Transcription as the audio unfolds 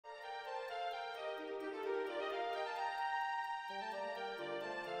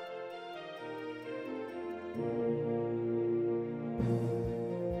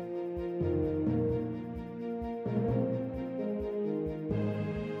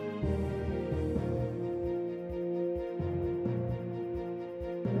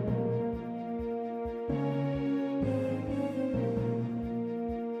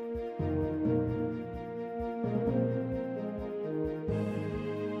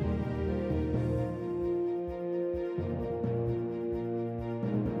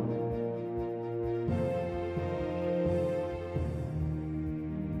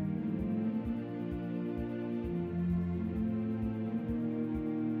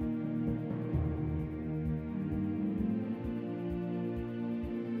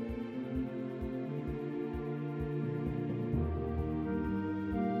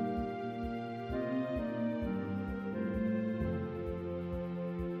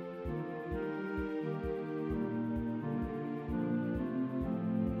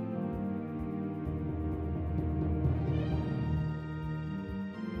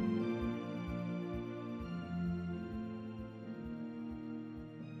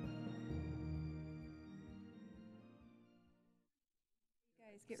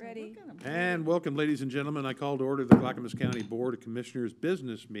Get ready. And welcome, ladies and gentlemen. I call to order the Clackamas County Board of Commissioners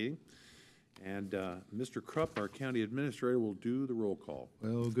business meeting. And Mr. Krupp, our county administrator, will do the roll call.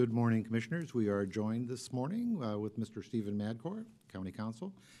 Well, good morning, Commissioners. We are joined this morning with Mr. Stephen Madcourt, County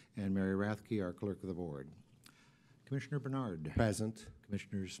Counsel, and Mary Rathke, our Clerk of the Board. Commissioner Bernard. Present.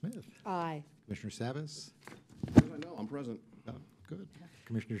 Commissioner Smith. Aye. Commissioner Savas. I know, I'm present. Oh, good.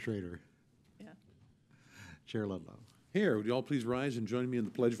 Commissioner Schrader. Yeah. Chair Ludlow. Here, would you all please rise and join me in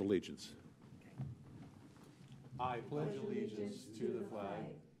the Pledge of Allegiance? I pledge allegiance to the flag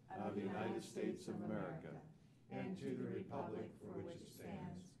of the United States of America and to the republic for which it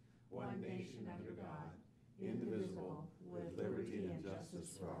stands, one nation under God, indivisible, with liberty and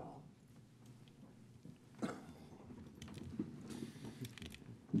justice for all.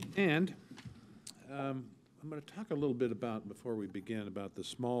 And I'm going to talk a little bit about, before we begin, about the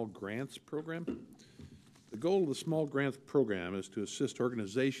Small Grants Program. The goal of the Small Grants Program is to assist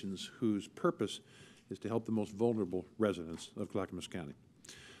organizations whose purpose is to help the most vulnerable residents of Clackamas County.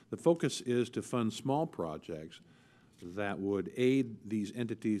 The focus is to fund small projects that would aid these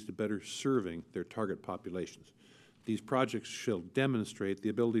entities to better serving their target populations. These projects shall demonstrate the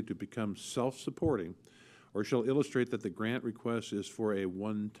ability to become self-supporting or shall illustrate that the grant request is for a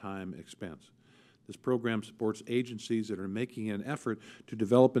one-time expense. This program supports agencies that are making an effort to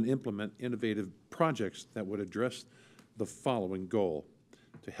develop and implement innovative projects that would address the following goal: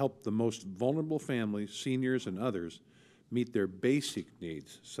 to help the most vulnerable families, seniors, and others meet their basic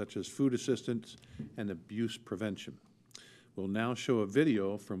needs, such as food assistance and abuse prevention. We'll now show a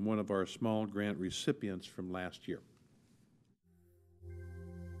video from one of our small grant recipients from last year.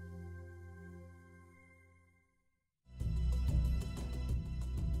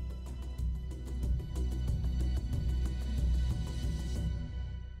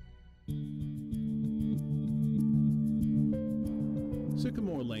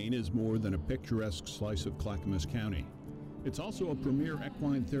 Sycamore Lane is more than a picturesque slice of Clackamas County. It's also a premier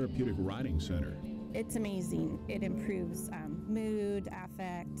equine therapeutic riding center. It's amazing. It improves mood,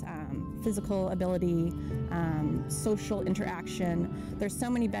 affect, physical ability, social interaction. There's so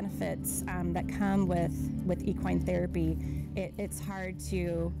many benefits that come with equine therapy. It's hard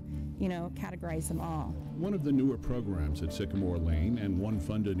to, categorize them all. One of the newer programs at Sycamore Lane, and one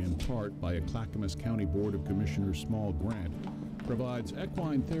funded in part by a Clackamas County Board of Commissioners small grant, provides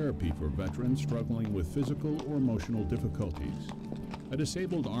equine therapy for veterans struggling with physical or emotional difficulties. A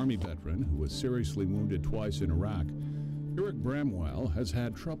disabled Army veteran who was seriously wounded twice in Iraq, Eric Bramwell has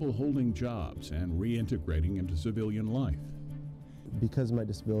had trouble holding jobs and reintegrating into civilian life. Because of my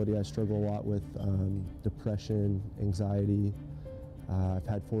disability, I struggle a lot with depression, anxiety. I've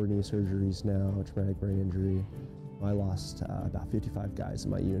had 4 knee surgeries now, traumatic brain injury. I lost about 55 guys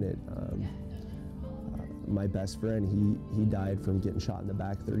in my unit. My best friend, he died from getting shot in the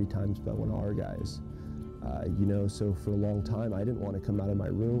back 30 times by one of our guys. So for a long time, I didn't want to come out of my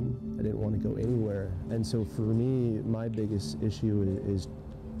room. I didn't want to go anywhere. And so for me, my biggest issue is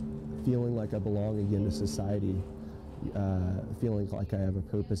feeling like I belong again to society, feeling like I have a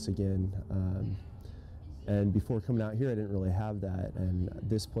purpose again. And before coming out here, I didn't really have that. And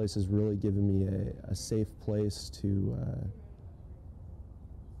this place has really given me a safe place to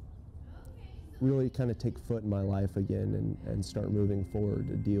really kind of take foot in my life again and start moving forward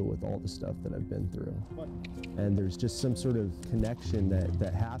to deal with all the stuff that I've been through. And there's just some sort of connection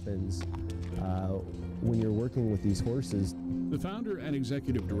that happens when you're working with these horses. The founder and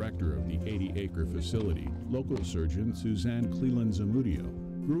executive director of the 80-acre facility, local surgeon Suzanne Cleland Zamudio,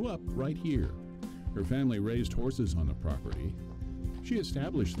 grew up right here. Her family raised horses on the property. She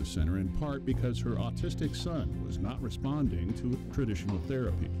established the center in part because her autistic son was not responding to traditional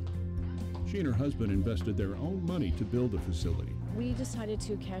therapy. She and her husband invested their own money to build the facility. We decided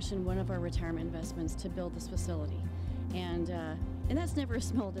to cash in one of our retirement investments to build this facility. And that's never a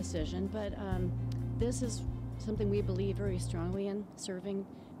small decision, but this is something we believe very strongly in, serving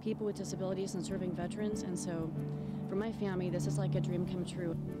people with disabilities and serving veterans. And so for my family, this is like a dream come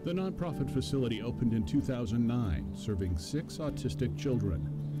true. The nonprofit facility opened in 2009, serving 6 autistic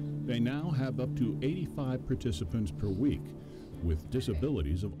children. They now have up to 85 participants per week with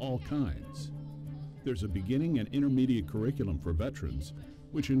disabilities of all kinds. There's a beginning and intermediate curriculum for veterans,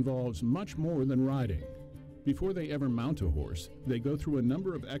 which involves much more than riding. Before they ever mount a horse, they go through a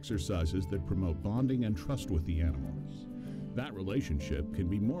number of exercises that promote bonding and trust with the animal. That relationship can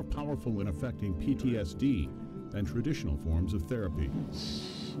be more powerful in affecting PTSD than traditional forms of therapy.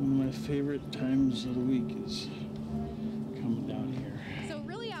 One of my favorite times of the week is coming down here. So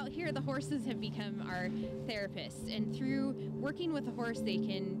really out here, the horses have become our therapists, and through working with a horse, they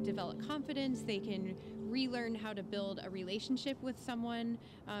can develop confidence, they can relearn how to build a relationship with someone.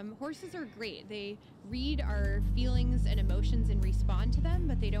 Horses are great. They read our feelings and emotions and respond to them,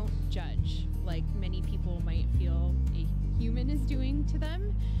 but they don't judge like many people might feel a human is doing to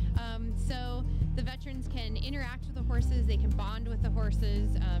them. So the veterans can interact with the horses, they can bond with the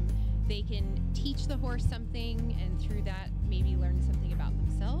horses, they can teach the horse something, and through that maybe learn something about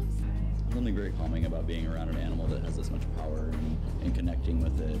themselves. There's something very calming about being around an animal that has this much power and connecting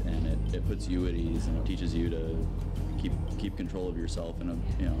with it, and it puts you at ease and it teaches you to keep control of yourself, and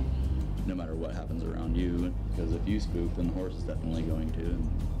no matter what happens around you, because if you spook, then the horse is definitely going to,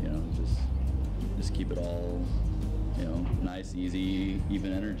 and just keep it all nice, easy,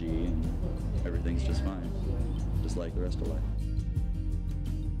 even energy, and everything's just fine, just like the rest of life.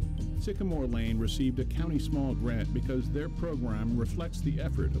 Sycamore Lane received a county small grant because their program reflects the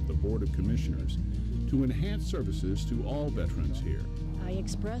effort of the Board of Commissioners to enhance services to all veterans here. I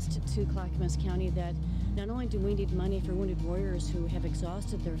expressed to Clackamas County that not only do we need money for wounded warriors who have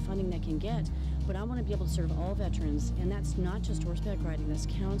exhausted their funding they can get, but I want to be able to serve all veterans, and that's not just horseback riding, that's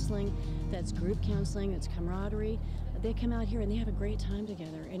counseling, that's group counseling, that's camaraderie. They come out here and they have a great time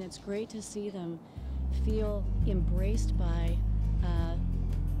together, and it's great to see them feel embraced by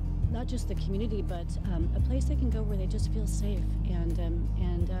not just the community, but a place they can go where they just feel safe and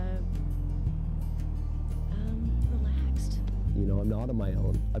relaxed. I'm not on my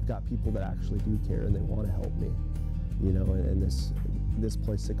own. I've got people that actually do care and they want to help me. And this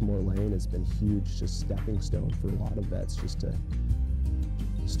place, Sycamore Lane, has been huge, just stepping stone for a lot of vets, just to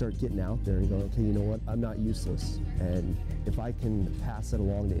start getting out there and go, okay, you know what, I'm not useless. And if I can pass it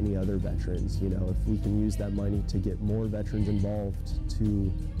along to any other veterans, if we can use that money to get more veterans involved, to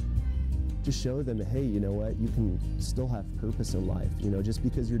just show them, hey, you know what, you can still have purpose in life. Just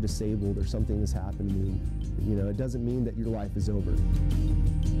because you're disabled or something has happened to you, it doesn't mean that your life is over.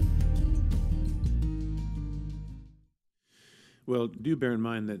 Well, do bear in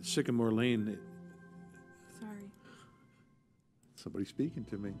mind that Sycamore Lane, Sorry. somebody's speaking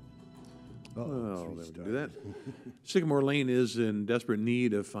to me. Oh, there we can do that. Sycamore Lane is in desperate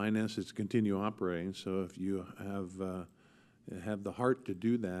need of finances to continue operating, so if you have the heart to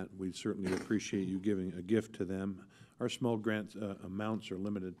do that, we certainly appreciate you giving a gift to them. Our small grant amounts are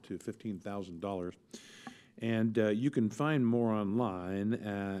limited to $15,000. And you can find more online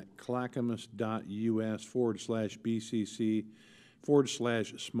at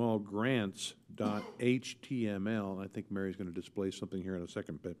clackamas.us/bcc/smallgrants.html. I think Mary's going to display something here in a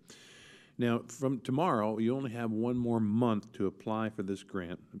second. But now, from tomorrow, you only have one more month to apply for this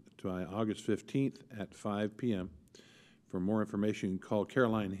grant, to August 15th at 5 p.m. For more information, you can call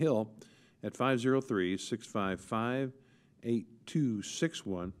Caroline Hill at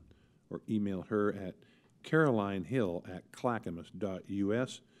 503-655-8261 or email her at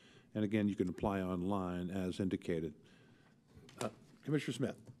carolinehill@clackamas.us. And again, you can apply online as indicated. Commissioner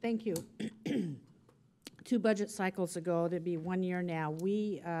Smith. Thank you. 2 budget cycles ago, it'd be 1 year now,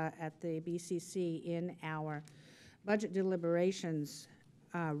 we at the BCC in our budget deliberations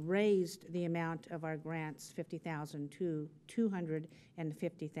raised the amount of our grants, $50,000 to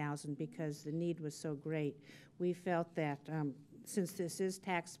 $250,000, because the need was so great. We felt that since this is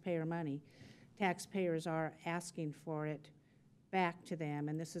taxpayer money, taxpayers are asking for it back to them,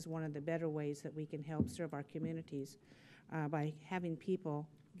 and this is one of the better ways that we can help serve our communities by having people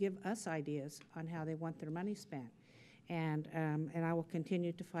give us ideas on how they want their money spent. And I will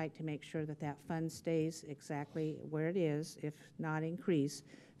continue to fight to make sure that that fund stays exactly where it is, if not increase,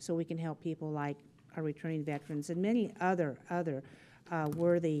 so we can help people like our returning veterans and many other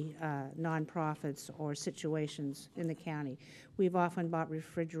worthy nonprofits or situations in the county. We've often bought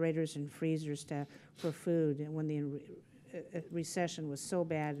refrigerators and freezers for food, and when the recession was so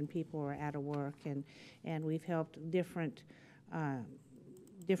bad and people were out of work, and we've helped different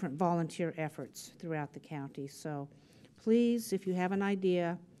volunteer efforts throughout the county. So please, if you have an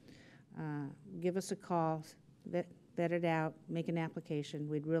idea, give us a call, vet it out, make an application.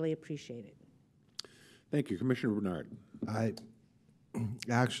 We'd really appreciate it. Thank you. Commissioner Bernard. I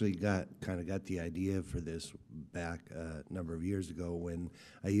actually got the idea for this back a number of years ago when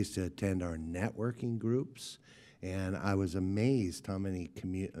I used to attend our networking groups, and I was amazed how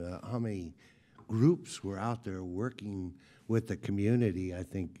many groups were out there working with the community. I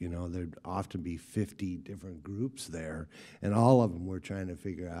think, there'd often be 50 different groups there, and all of them were trying to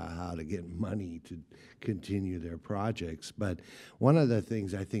figure out how to get money to continue their projects. But one of the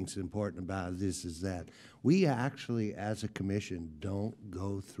things I think is important about this is that we actually, as a commission, don't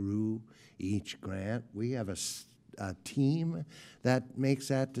go through each grant. We have a team that makes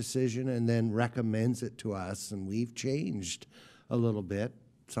that decision and then recommends it to us, and we've changed a little bit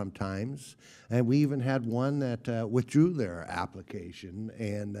sometimes, and we even had one that withdrew their application,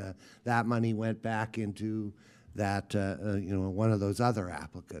 and that money went back into that one of those other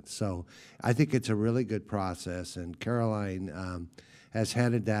applicants. So I think it's a really good process, and Caroline has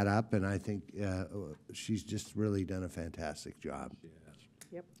headed that up, and I think she's just really done a fantastic job.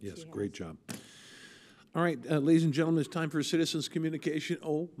 Yep. Yes, great job. All right, ladies and gentlemen, it's time for citizens communication.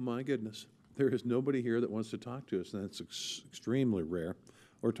 Oh my goodness, there is nobody here that wants to talk to us, and that's extremely rare.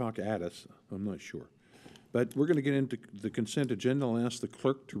 Or talk at us, I'm not sure. But we're going to get into the consent agenda. I'll ask the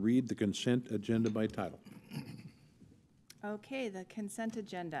clerk to read the consent agenda by title. Okay, the consent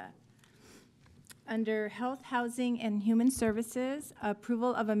agenda. Under Health, Housing, and Human Services,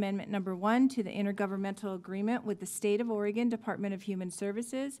 approval of Amendment Number 1 to the Intergovernmental Agreement with the State of Oregon Department of Human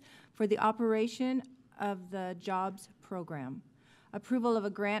Services for the operation of the JOBS program. Approval of a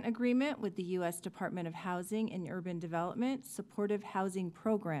grant agreement with the U.S. Department of Housing and Urban Development Supportive Housing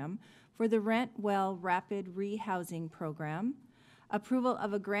Program for the Rent-Well Rapid Rehousing Program. Approval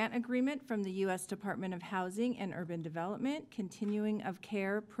of a grant agreement from the U.S. Department of Housing and Urban Development Continuing of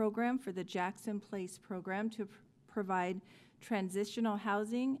Care Program for the Jackson Place Program to provide transitional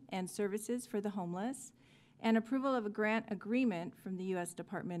housing and services for the homeless. And approval of a grant agreement from the U.S.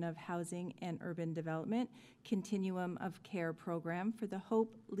 Department of Housing and Urban Development Continuum of Care Program for the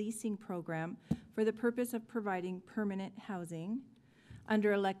Hope Leasing Program for the purpose of providing permanent housing.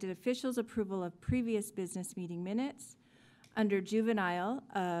 Under elected officials, approval of previous business meeting minutes. Under juvenile,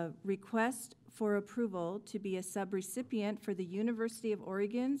 a request for approval to be a subrecipient for the University of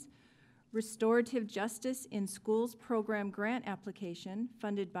Oregon's Restorative Justice in Schools Program grant application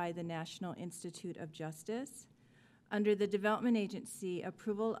funded by the National Institute of Justice. Under the Development Agency,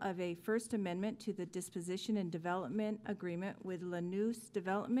 approval of a First Amendment to the Disposition and Development Agreement with Lanús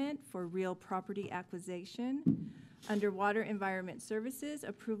Development for real property acquisition. Under Water Environment Services,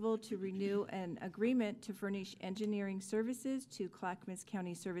 approval to renew an agreement to furnish engineering services to Clackamas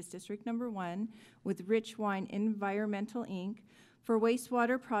County Service District Number 1 with Rich Wine Environmental, Inc. for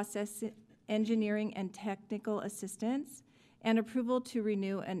wastewater process engineering and technical assistance, and approval to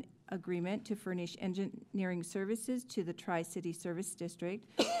renew an agreement to furnish engineering services to the Tri-City Service District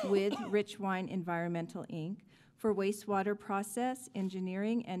with Rich Wine Environmental, Inc. for wastewater process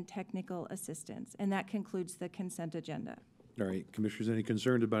engineering and technical assistance. And that concludes the consent agenda. All right, Commissioners, any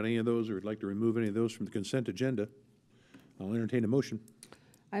concerns about any of those or would like to remove any of those from the consent agenda? I'll entertain a motion.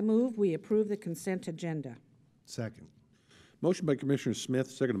 I move we approve the consent agenda. Second. Motion by Commissioner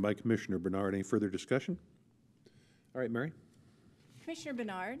Smith, seconded by Commissioner Bernard. Any further discussion? All right, Mary? Commissioner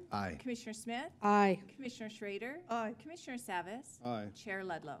Bernard. Aye. Commissioner Smith. Aye. Commissioner Schrader. Aye. Commissioner Savas. Aye. Chair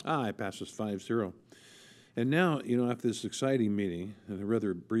Ludlow. Aye, passes 5-0. And now, after this exciting meeting, and a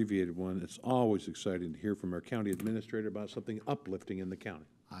rather abbreviated one, it's always exciting to hear from our county administrator about something uplifting in the county.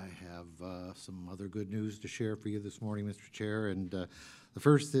 I have some other good news to share for you this morning, Mr. Chair, and the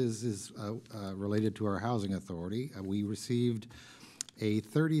first is related to our housing authority. We received a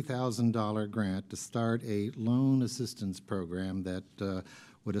 $30,000 grant to start a loan assistance program that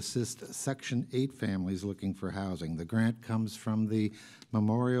would assist Section 8 families looking for housing. The grant comes from the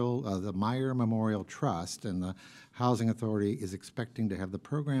Meyer Memorial Trust, and the Housing Authority is expecting to have the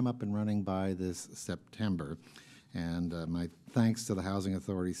program up and running by this September. And my thanks to the Housing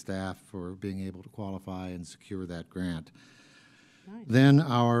Authority staff for being able to qualify and secure that grant. Nice. Then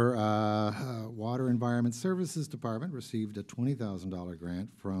our Water Environment Services Department received a $20,000 grant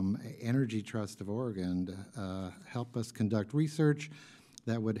from Energy Trust of Oregon to help us conduct research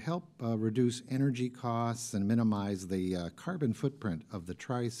that would help reduce energy costs and minimize the carbon footprint of the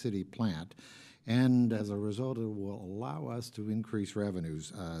Tri-City plant. And as a result, it will allow us to increase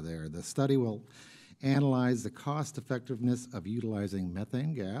revenues there. The study will analyze the cost effectiveness of utilizing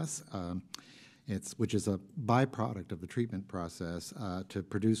methane gas, which is a byproduct of the treatment process, to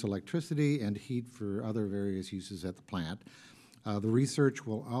produce electricity and heat for other various uses at the plant. The research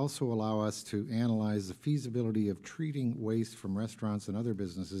will also allow us to analyze the feasibility of treating waste from restaurants and other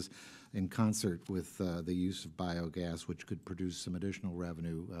businesses in concert with the use of biogas, which could produce some additional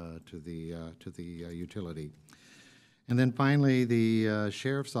revenue to the utility. And then finally, the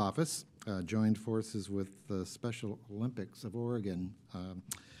Sheriff's Office joined forces with the Special Olympics of Oregon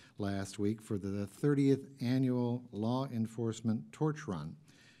last week for the 30th Annual Law Enforcement Torch Run.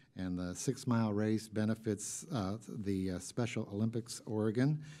 And the 6-mile race benefits the Special Olympics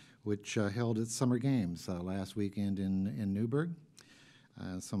Oregon, which held its Summer Games last weekend in Newburgh.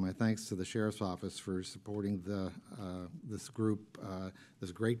 So my thanks to the Sheriff's Office for supporting this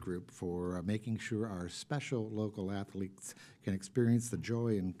great group, for making sure our special local athletes can experience the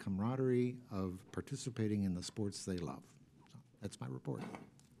joy and camaraderie of participating in the sports they love. So that's my report.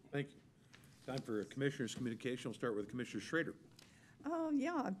 Thank you. Time for Commissioner's communication. We'll start with Commissioner Schrader.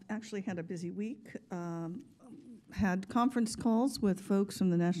 Yeah, I've actually had a busy week. Had conference calls with folks from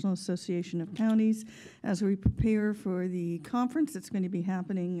the National Association of Counties as we prepare for the conference that's going to be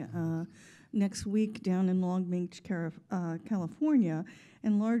happening next week down in Long Beach, California.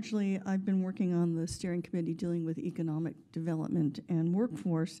 And largely, I've been working on the steering committee dealing with economic development and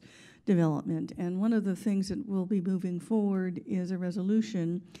workforce development. And one of the things that will be moving forward is a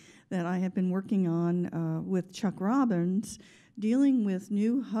resolution that I have been working on with Chuck Robbins, dealing with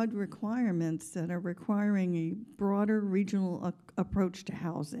new HUD requirements that are requiring a broader regional approach to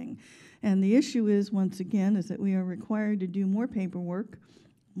housing. And the issue is, once again, is that we are required to do more paperwork,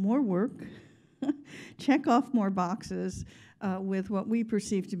 more work, check off more boxes with what we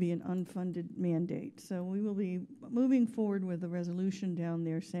perceive to be an unfunded mandate. So we will be moving forward with a resolution down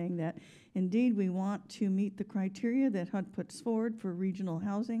there saying that indeed we want to meet the criteria that HUD puts forward for regional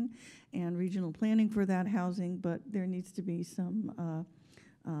housing and regional planning for that housing, but there needs to be some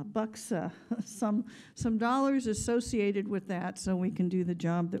bucks, some dollars associated with that so we can do the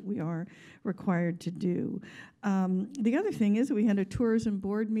job that we are required to do. The other thing is we had a tourism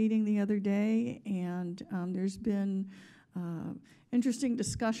board meeting the other day, and there's been interesting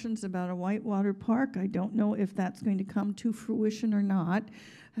discussions about a whitewater park. I don't know if that's going to come to fruition or not.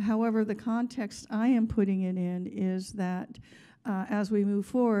 However, the context I am putting it in is that as we move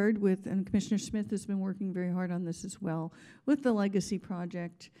forward with, and Commissioner Smith has been working very hard on this as well, with the Legacy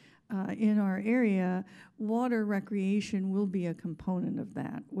Project in our area, water recreation will be a component of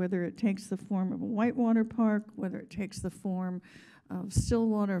that, whether it takes the form of a whitewater park, whether it takes the form of still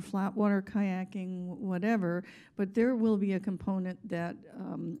water, flat water kayaking, whatever, but there will be a component that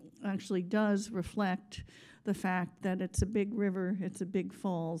actually does reflect the fact that it's a big river, it's a big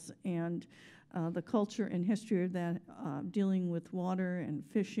falls, and the culture and history of that dealing with water and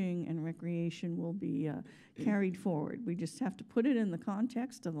fishing and recreation will be carried forward. We just have to put it in the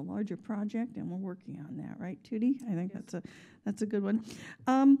context of a larger project, and we're working on that, right, Tootie? I think that's a good one.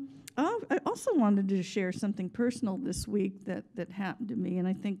 I also wanted to share something personal this week that happened to me, and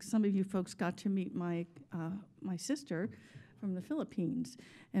I think some of you folks got to meet my sister from the Philippines.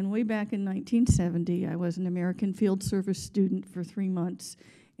 And way back in 1970, I was an American Field Service student for 3 months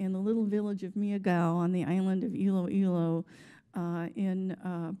in the little village of Miagao on the island of Iloilo in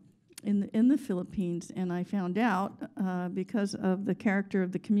the Philippines. And I found out because of the character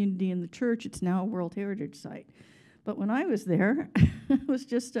of the community and the church, it's now a World Heritage Site. But when I was there, it was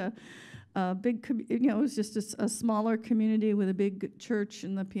just a big, it was just a smaller community with a big church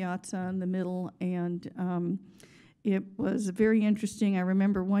in the piazza in the middle, and it was very interesting. I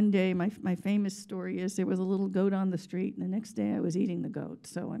remember one day, my famous story is there was a little goat on the street, and the next day I was eating the goat.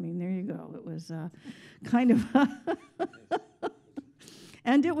 So, I mean, there you go. It was kind of,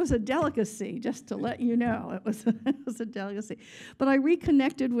 and it was a delicacy, just to let you know. It was a delicacy. But I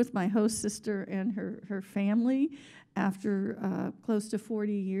reconnected with my host sister and her family after close to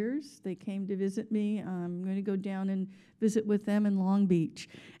 40 years. They came to visit me. I'm going to go down and visit with them in Long Beach.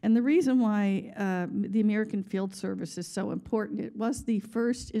 And the reason why the American Field Service is so important, it was the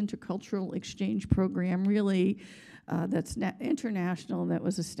first intercultural exchange program, really, that's international, that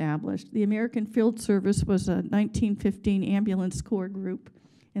was established. The American Field Service was a 1915 ambulance corps group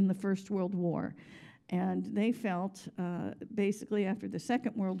in the First World War. And they felt, basically after the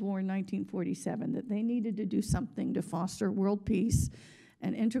Second World War in 1947, that they needed to do something to foster world peace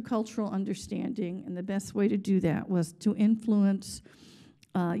and intercultural understanding, and the best way to do that was to influence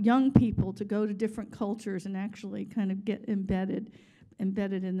young people to go to different cultures and actually kind of get embedded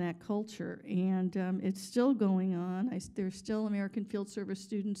in that culture. And it's still going on. There's still American Field Service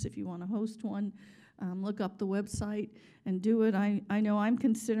students. If you want to host one, look up the website and do it. I know I'm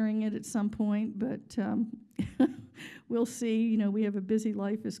considering it at some point, but we'll see. You know, we have a busy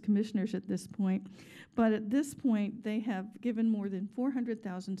life as commissioners at this point. But at this point, they have given more than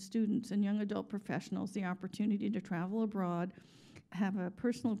 400,000 students and young adult professionals the opportunity to travel abroad, have a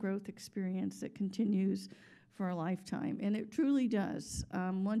personal growth experience that continues for a lifetime. And it truly does.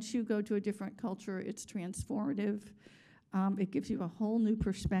 Once you go to a different culture, it's transformative. It gives you a whole new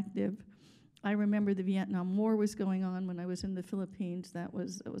perspective. I remember the Vietnam War was going on when I was in the Philippines. It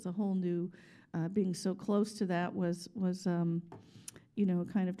was a whole new, being so close to that was you know,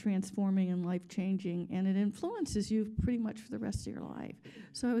 kind of transforming and life-changing, and it influences you pretty much for the rest of your life.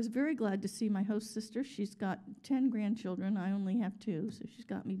 So I was very glad to see my host sister. She's got 10 grandchildren. I only have 2, so she's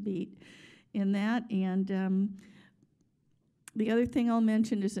got me beat in that. And the other thing I'll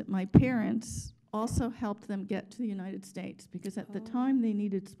mention is that my parents also helped them get to the United States, because at the time they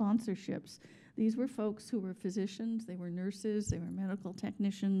needed sponsorships. These were folks who were physicians, they were nurses, they were medical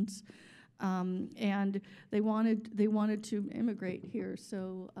technicians, and they wanted to immigrate here.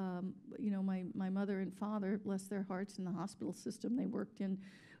 So, you know, my mother and father, bless their hearts, in the hospital system they worked in,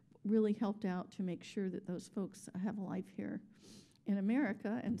 really helped out to make sure that those folks have a life here in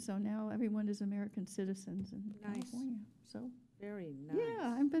America. And so now everyone is American citizens in California. So very nice.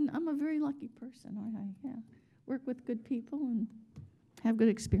 Yeah, I'm a very lucky person. I work with good people and have good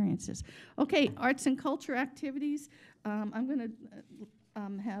experiences. Okay, arts and culture activities. I'm going to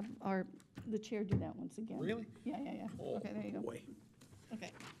have the chair do that once again. Really? Yeah. Oh, okay, there you go. Boy.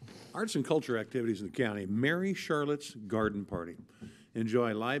 Okay. Arts and culture activities in the county. Mary Charlotte's Garden Party.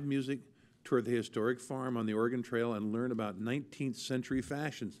 Enjoy live music, tour the historic farm on the Oregon Trail, and learn about 19th century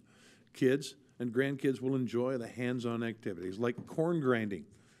fashions. Kids and grandkids will enjoy the hands-on activities like corn grinding,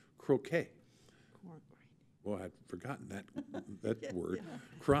 croquet. Well, I'd forgotten that word.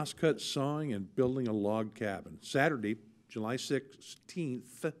 Crosscut sawing and building a log cabin. Saturday, July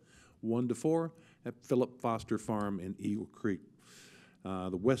 16th, 1 to 4 at Philip Foster Farm in Eagle Creek.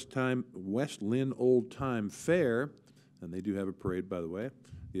 The West Lynn Old Time Fair, and they do have a parade, by the way.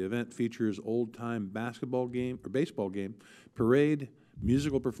 The event features old-time baseball game, parade,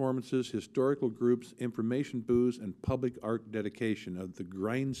 musical performances, historical groups, information booths, and public art dedication of the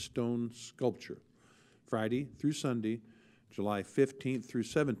grindstone sculpture. Friday through Sunday, July 15th through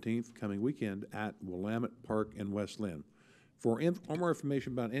 17th, coming weekend at Willamette Park in West Lynn. For more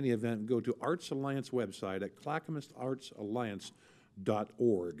information about any event, go to Arts Alliance website at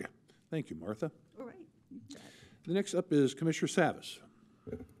clackamusalliance.org. Thank you, Martha. All right. The next up is Commissioner Savas.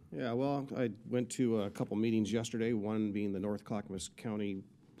 Yeah, well, I went to a couple meetings yesterday, one being the North Clackamas County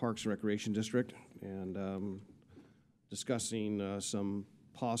Parks and Recreation District, and discussing some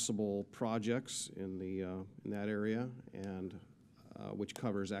possible projects in that area, and which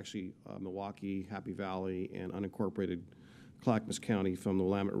covers actually Milwaukee, Happy Valley, and unincorporated Clackamas County from the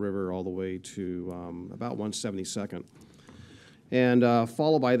Willamette River all the way to about 172nd. And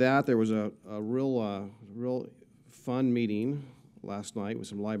followed by that, there was a real fun meeting last night with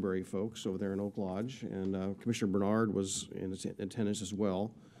some library folks over there in Oak Lodge, and Commissioner Bernard was in attendance as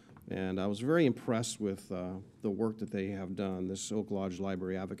well. And I was very impressed with the work that they have done, this Oak Lodge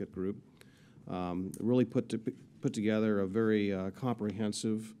Library Advocate Group. Really put together a very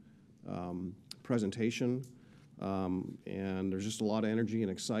comprehensive presentation, and there's just a lot of energy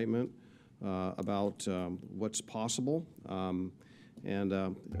and excitement about what's possible,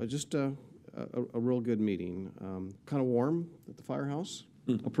 and just a real good meeting. Kind of warm at the firehouse,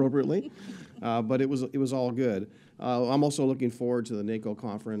 appropriately, but it was all good. I'm also looking forward to the NACO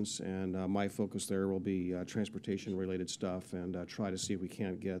conference, and my focus there will be transportation-related stuff, and try to see if we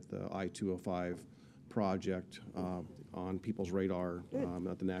can't get the I-205 project on people's radar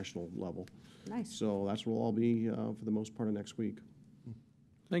at the national level. Nice. So that's where we'll all be for the most part of next week.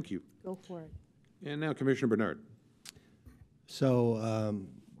 Thank you. Go for it. And now Commissioner Bernard. So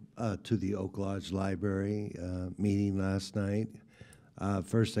to the Oak Lodge Library meeting last night.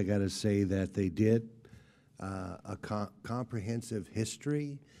 First, I got to say that they did a comprehensive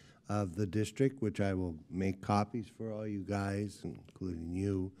history of the district, which I will make copies for all you guys, including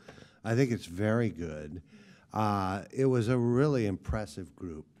you. I think it's very good. It was a really impressive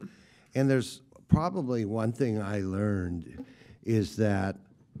group. And there's probably one thing I learned is that,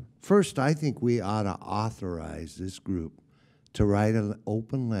 first, I think we ought to authorize this group to write an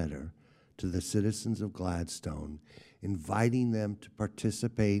open letter to the citizens of Gladstone, inviting them to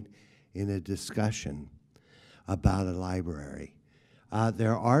participate in a discussion about a library.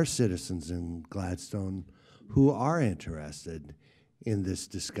 there are citizens in Gladstone who are interested in this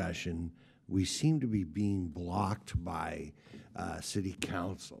discussion. We seem to be being blocked by city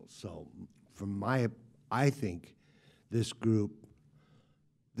council. So I think this group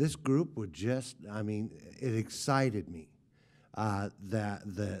would just, I mean, it excited me that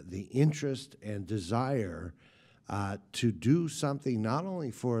the interest and desire to do something not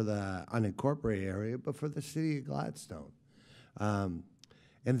only for the unincorporated area, but for the city of Gladstone. And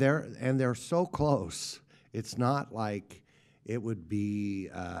they're so close. It's not like it would be,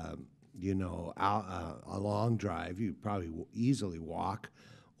 you know, a long drive. You probably easily walk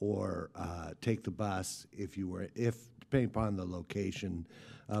or take the bus if depending upon the location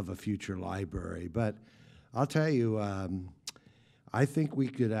of a future library. But I'll tell you, I think we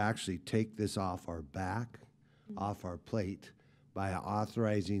could actually take this off our back, off our plate, by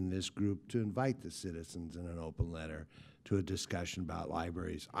authorizing this group to invite the citizens in an open letter to a discussion about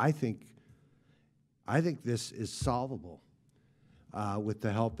libraries. I think this is solvable with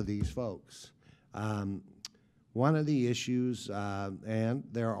the help of these folks. One of the issues, and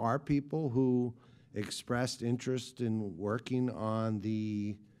there are people who expressed interest in working on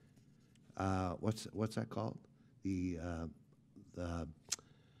the what's that called?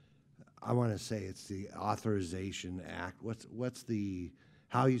 I want to say it's the Authorization Act. What's the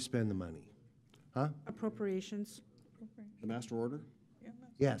how you spend the money? Huh? Appropriations. The master order?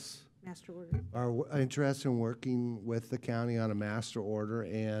 Yes. Master order. Are interested in working with the county on a master order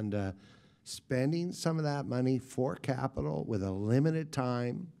and spending some of that money for capital with a limited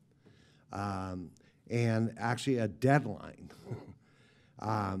time and actually a deadline,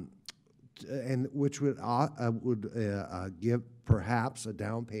 and which would give perhaps a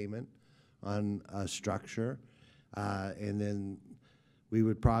down payment on a structure, and then we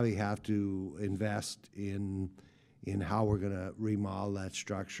would probably have to invest in how we're going to remodel that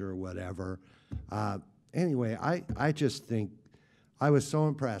structure or whatever. Anyway, I just think I was so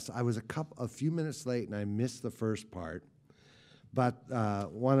impressed. I was a few minutes late and I missed the first part, but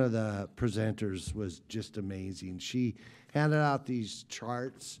one of the presenters was just amazing. She handed out these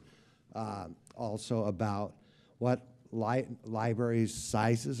charts also about what libraries'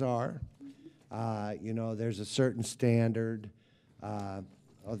 sizes are. You know, there's a certain standard.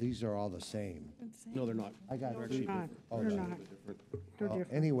 Oh, these are all the same. No, they're not. I got No, three. they're not. Oh, They're no. not. They're different.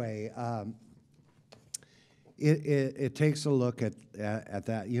 Anyway, it takes a look at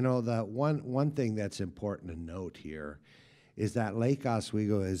that. You know, the one thing that's important to note here is that Lake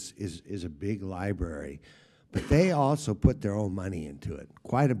Oswego is a big library, but they also put their own money into it,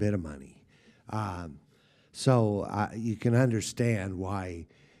 quite a bit of money. So you can understand why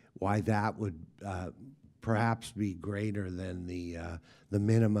that would perhaps be greater than the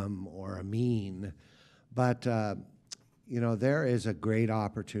minimum or a mean. But you know, there is a great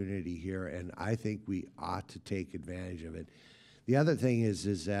opportunity here, and I think we ought to take advantage of it. The other thing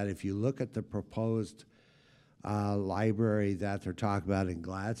is that if you look at the proposed library that they're talking about in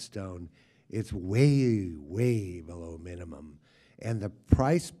Gladstone, it's way, way below minimum. And the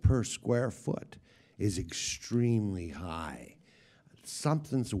price per square foot is extremely high.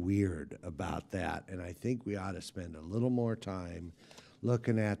 Something's weird about that, and I think we ought to spend a little more time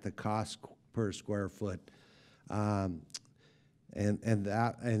looking at the cost per square foot. And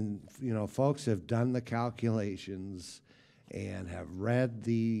you know, folks have done the calculations and have read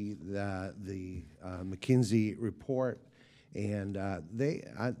the McKinsey report, and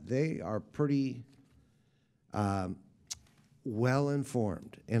they are pretty well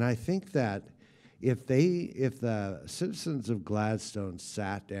informed. And I think that if the citizens of Gladstone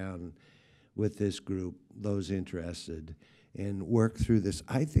sat down with this group, those interested, and worked through this,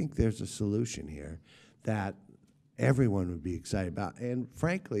 I think there's a solution here that everyone would be excited about. And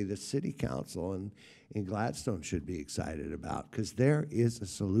frankly, the city council in Gladstone should be excited about, because there is a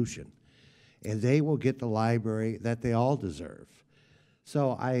solution. And they will get the library that they all deserve.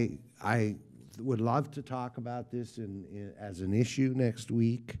 So I would love to talk about this as an issue next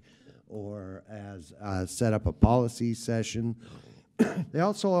week, or as set up a policy session. They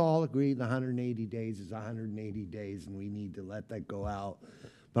also all agreed the 180 days is 180 days, and we need to let that go out.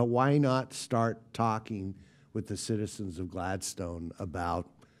 But why not start talking with the citizens of Gladstone about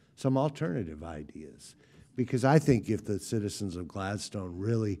some alternative ideas? Because I think if the citizens of Gladstone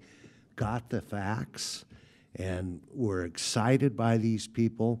really got the facts and were excited by these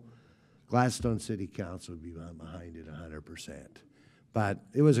people, Gladstone City Council would be behind it 100%. But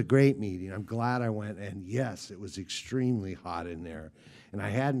it was a great meeting. I'm glad I went, and yes, it was extremely hot in there. And I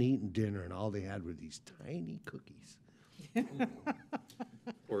hadn't eaten dinner, and all they had were these tiny cookies.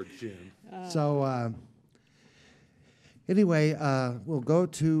 Or gin. So, Anyway, we'll go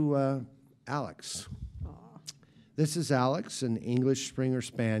to Alex. This is Alex, an English Springer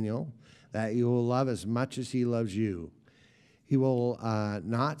Spaniel that you will love as much as he loves you. He will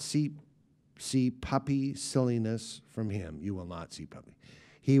not see puppy silliness from him. You will not see puppy.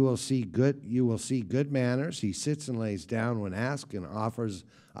 You will see good manners. He sits and lays down when asked and offers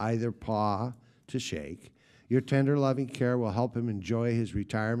either paw to shake. Your tender, loving care will help him enjoy his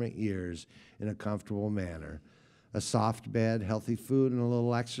retirement years in a comfortable manner. A soft bed, healthy food, and a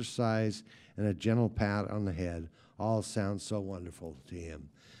little exercise, and a gentle pat on the head all sound so wonderful to him.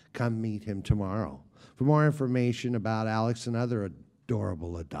 Come meet him tomorrow. For more information about Alex and other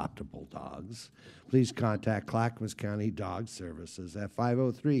adorable adoptable dogs, please contact Clackamas County Dog Services at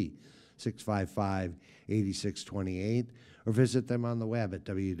 503-655-8628 or visit them on the web at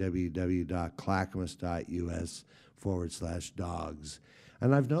www.clackamas.us/dogs.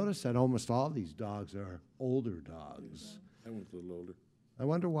 And I've noticed that almost all these dogs are older dogs. That one's a little older. I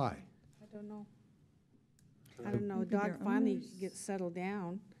wonder why. I don't know. I don't know. Dog finally gets settled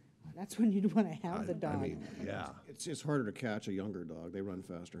down. That's when you'd want to have the dog. I mean, yeah. It's harder to catch a younger dog. They run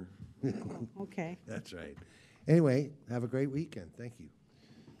faster. Okay. That's right. Anyway, have a great weekend. Thank you.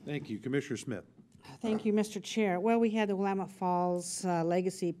 Thank you. Commissioner Smith. Thank you, Mr. Chair. Well, we had the Willamette Falls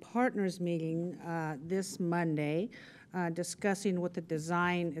Legacy Partners meeting this Monday, discussing what the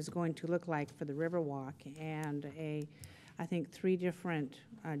design is going to look like for the Riverwalk, and I think 3 different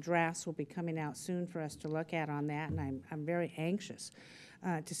drafts will be coming out soon for us to look at on that, and I'm very anxious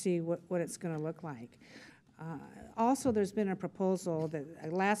to see what it's going to look like. Also, there's been a proposal, a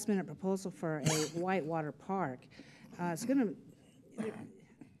last-minute proposal for a whitewater park. It's going to,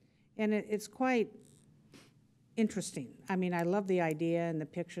 and it's quite interesting. I mean, I love the idea and the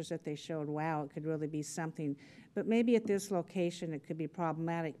pictures that they showed. Wow, it could really be something. But maybe at this location it could be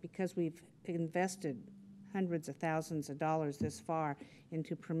problematic because we've invested hundreds of thousands of dollars this far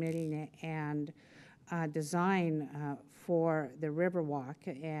into permitting it and design for the Riverwalk.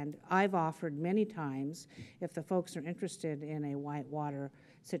 And I've offered many times, if the folks are interested in a whitewater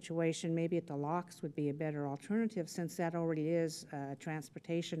situation, maybe at the locks would be a better alternative since that already is a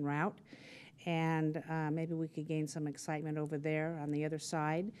transportation route. And maybe we could gain some excitement over there on the other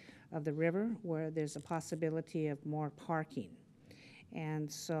side of the river where there's a possibility of more parking.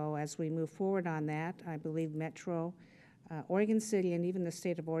 And so as we move forward on that, I believe Metro, Oregon City, and even the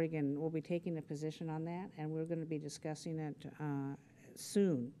state of Oregon will be taking a position on that, and we're going to be discussing it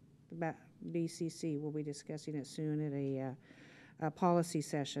soon. BCC will be discussing it soon at a policy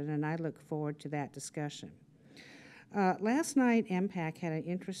session, and I look forward to that discussion. Last night, MPAC had an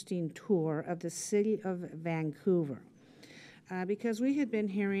interesting tour of the city of Vancouver because we had been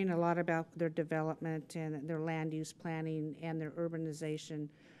hearing a lot about their development and their land use planning and their urbanization,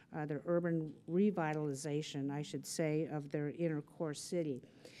 their urban revitalization, I should say, of their inner core city.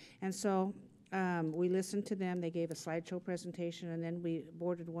 And so we listened to them. They gave a slideshow presentation, and then we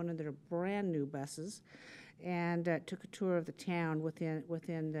boarded one of their brand new buses and took a tour of the town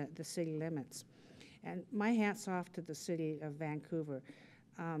within the city limits. And my hat's off to the city of Vancouver.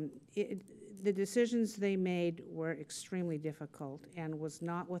 The decisions they made were extremely difficult and was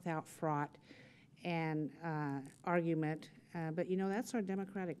not without fraught and argument. But, you know, that's our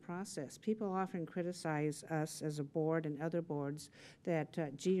democratic process. People often criticize us as a board and other boards that,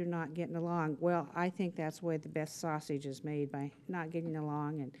 gee, you're not getting along. Well, I think that's the way the best sausage is made, by not getting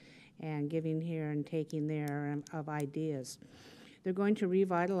along and giving here and taking there of ideas. They're going to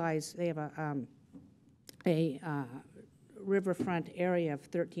revitalize. They have a riverfront area of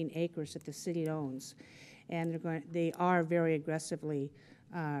 13 acres that the city owns, and they are very aggressively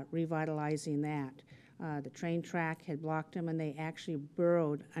revitalizing that. The train track had blocked them, and they actually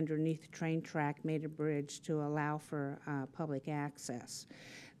burrowed underneath the train track, made a bridge to allow for public access.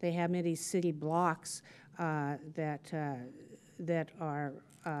 They have many city blocks that are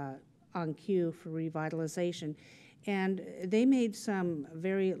on queue for revitalization. And they made some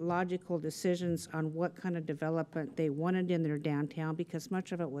very logical decisions on what kind of development they wanted in their downtown because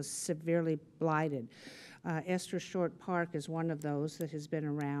much of it was severely blighted. Esther Short Park is one of those that has been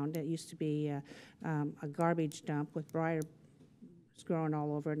around. It used to be a garbage dump with briars growing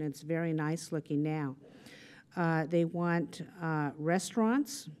all over it, and it's very nice looking now. They want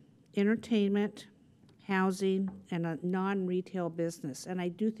restaurants, entertainment, housing, and a non-retail business, and I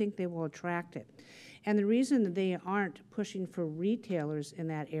do think they will attract it. And the reason that they aren't pushing for retailers in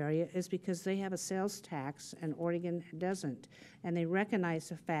that area is because they have a sales tax and Oregon doesn't. And they recognize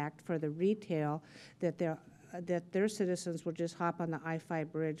the fact for the retail that their citizens will just hop on the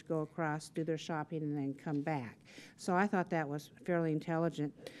I-5 bridge, go across, do their shopping, and then come back. So I thought that was fairly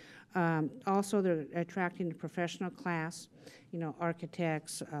intelligent. Also, they're attracting a professional class, you know,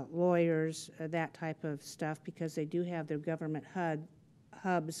 architects, lawyers, that type of stuff, because they do have their government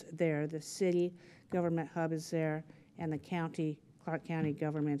hubs there. The city government hub is there, and the county, Clark County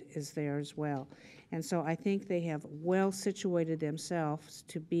government is there as well. And so I think they have well situated themselves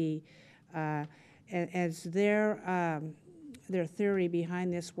to be, as their theory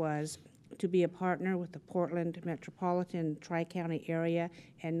behind this was to be a partner with the Portland metropolitan tri-county area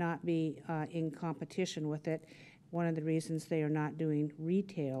and not be in competition with it. One of the reasons they are not doing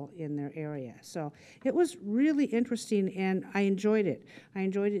retail in their area. So it was really interesting, and I enjoyed it. I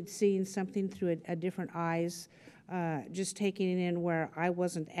enjoyed it, seeing something through a different eyes, just taking it in where I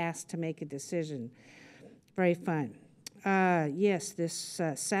wasn't asked to make a decision. Very fun. Yes, this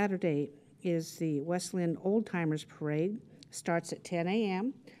Saturday is the Westland Old Timers Parade. Starts at 10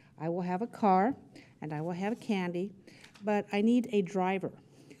 a.m. I will have a car, and I will have candy, but I need a driver.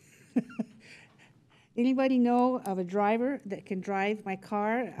 Anybody know of a driver that can drive my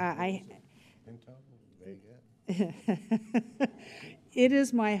car? It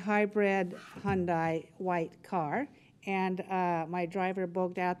is my hybrid Hyundai white car, and my driver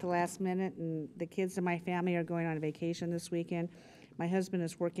booked out the last minute, and the kids in my family are going on vacation this weekend. My husband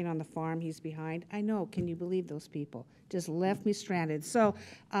is working on the farm. He's behind. I know. Can you believe those people? Just left me stranded. So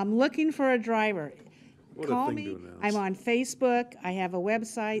I'm looking for a driver. Call me. I'm on Facebook. I have a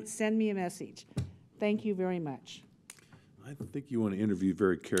website. Send me a message. Thank you very much. I think you want to interview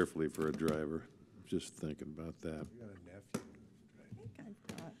very carefully for a driver. Just thinking about that.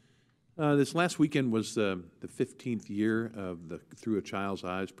 This last weekend was the 15th year of the Through a Child's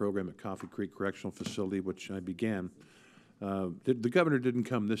Eyes program at Coffee Creek Correctional Facility, which I began. The governor didn't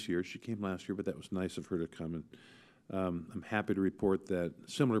come this year. She came last year, but that was nice of her to come. And I'm happy to report that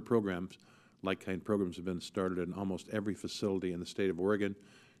similar programs, like-kind programs, have been started in almost every facility in the state of Oregon.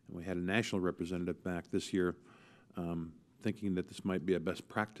 And we had a national representative back this year thinking that this might be a best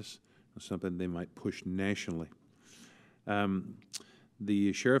practice, something they might push nationally.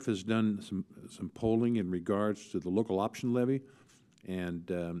 The sheriff has done some polling in regards to the local option levy,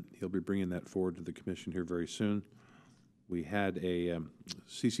 and he'll be bringing that forward to the commission here very soon. We had a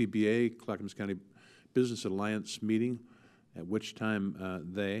CCBA, Clackamas County Business Alliance meeting, at which time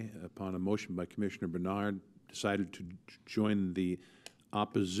they, upon a motion by Commissioner Bernard, decided to join the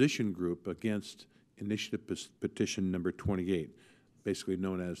opposition group against initiative petition number 28, basically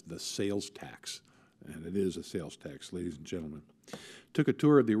known as the sales tax. And it is a sales tax, ladies and gentlemen. Took a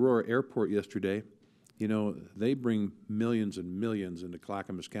tour of the Aurora Airport yesterday. You know, they bring millions and millions into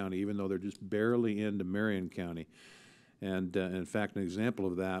Clackamas County, even though they're just barely into Marion County. And in fact, an example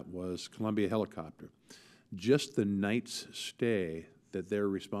of that was Columbia Helicopter. Just the night's stay that they're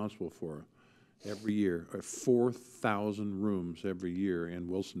responsible for every year are 4,000 rooms every year in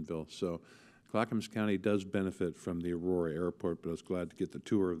Wilsonville. So Clackamas County does benefit from the Aurora Airport, but I was glad to get the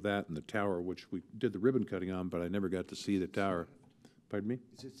tour of that and the tower, which we did the ribbon cutting on, but I never got to see the tower. Pardon me?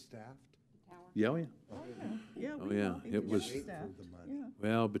 Is it staffed? Yeah, oh yeah. Oh, yeah. Yeah, Oh yeah, it was,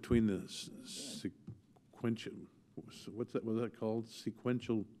 well, between the sequential, what's that, what's that called?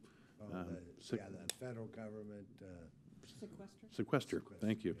 Sequential, Yeah, the federal government. Sequester,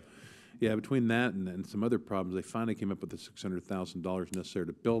 thank you. Yeah, between that and some other problems, they finally came up with the $600,000 necessary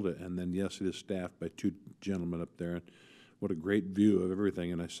to build it, and then, yes, it is staffed by two gentlemen up there. What a great view of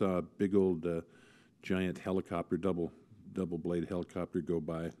everything, and I saw a big old giant helicopter, double blade helicopter go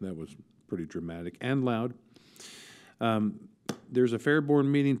by. That was pretty dramatic and loud. There's a Fairborn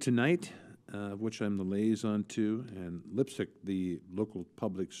meeting tonight, which I'm the liaison to, and Lipstick, the local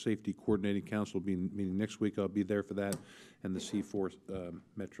public safety coordinating council, will be meeting next week. I'll be there for that, and the C4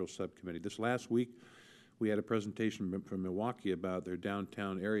 Metro Subcommittee. This last week, we had a presentation from Milwaukee about their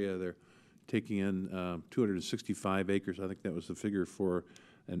downtown area. They're taking in 265 acres. I think that was the figure for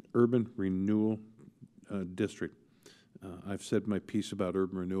an urban renewal district. I've said my piece about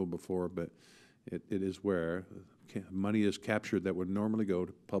urban renewal before, but it is where money is captured that would normally go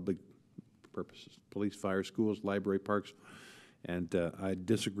to public purposes, police, fire, schools, library, parks, and I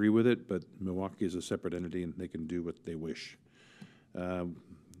disagree with it, but Milwaukee is a separate entity and they can do what they wish.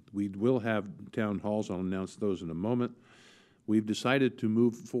 We will have town halls. I'll announce those in a moment. We've decided to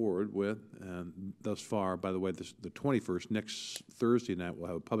move forward with, thus far, by the way, the 21st, next Thursday night, we'll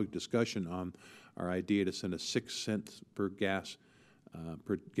have a public discussion on our idea to send a 6 cents per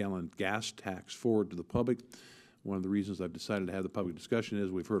gallon gas tax forward to the public. One of the reasons I've decided to have the public discussion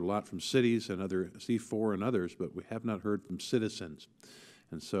is we've heard a lot from cities and other C4 and others, but we have not heard from citizens.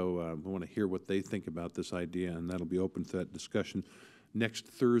 And so we want to hear what they think about this idea, and that'll be open to that discussion next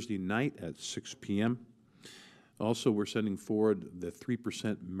Thursday night at 6 p.m. Also, we're sending forward the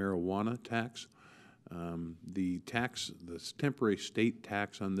 3% marijuana tax. The temporary state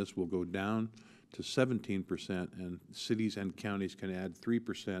tax on this will go down to 17%, and cities and counties can add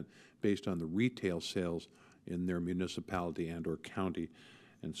 3% based on the retail sales in their municipality and or county.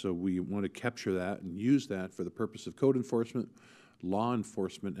 And so we want to capture that and use that for the purpose of code enforcement, law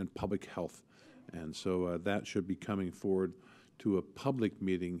enforcement, and public health. And so that should be coming forward to a public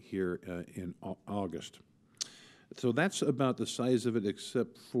meeting here in August. So that's about the size of it,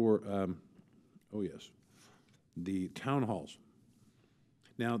 except for, oh yes, the town halls.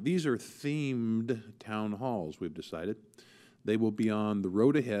 Now, these are themed town halls, we've decided. They will be on the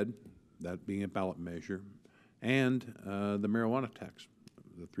road ahead, that being a ballot measure, and the marijuana tax,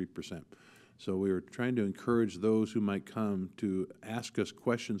 the 3%. So we were trying to encourage those who might come to ask us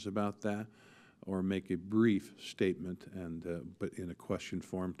questions about that or make a brief statement, and but in a question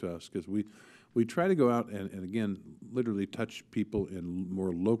form to us, because we try to go out and again, literally touch people in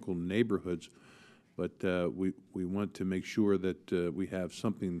more local neighborhoods, but we want to make sure that we have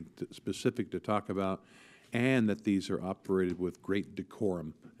something specific to talk about, and that these are operated with great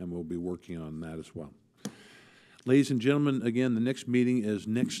decorum, and we'll be working on that as well. Ladies and gentlemen, again, the next meeting is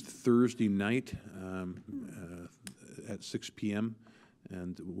next Thursday night at 6 p.m.,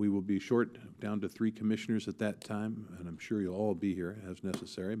 and we will be short down to 3 commissioners at that time, and I'm sure you'll all be here as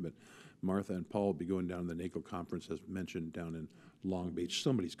necessary, but Martha and Paul will be going down to the NACO conference, as mentioned, down in Long Beach.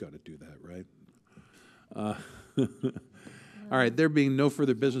 Somebody's got to do that, right? All right, there being no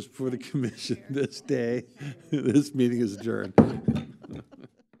further business before the commission this day, this meeting is adjourned.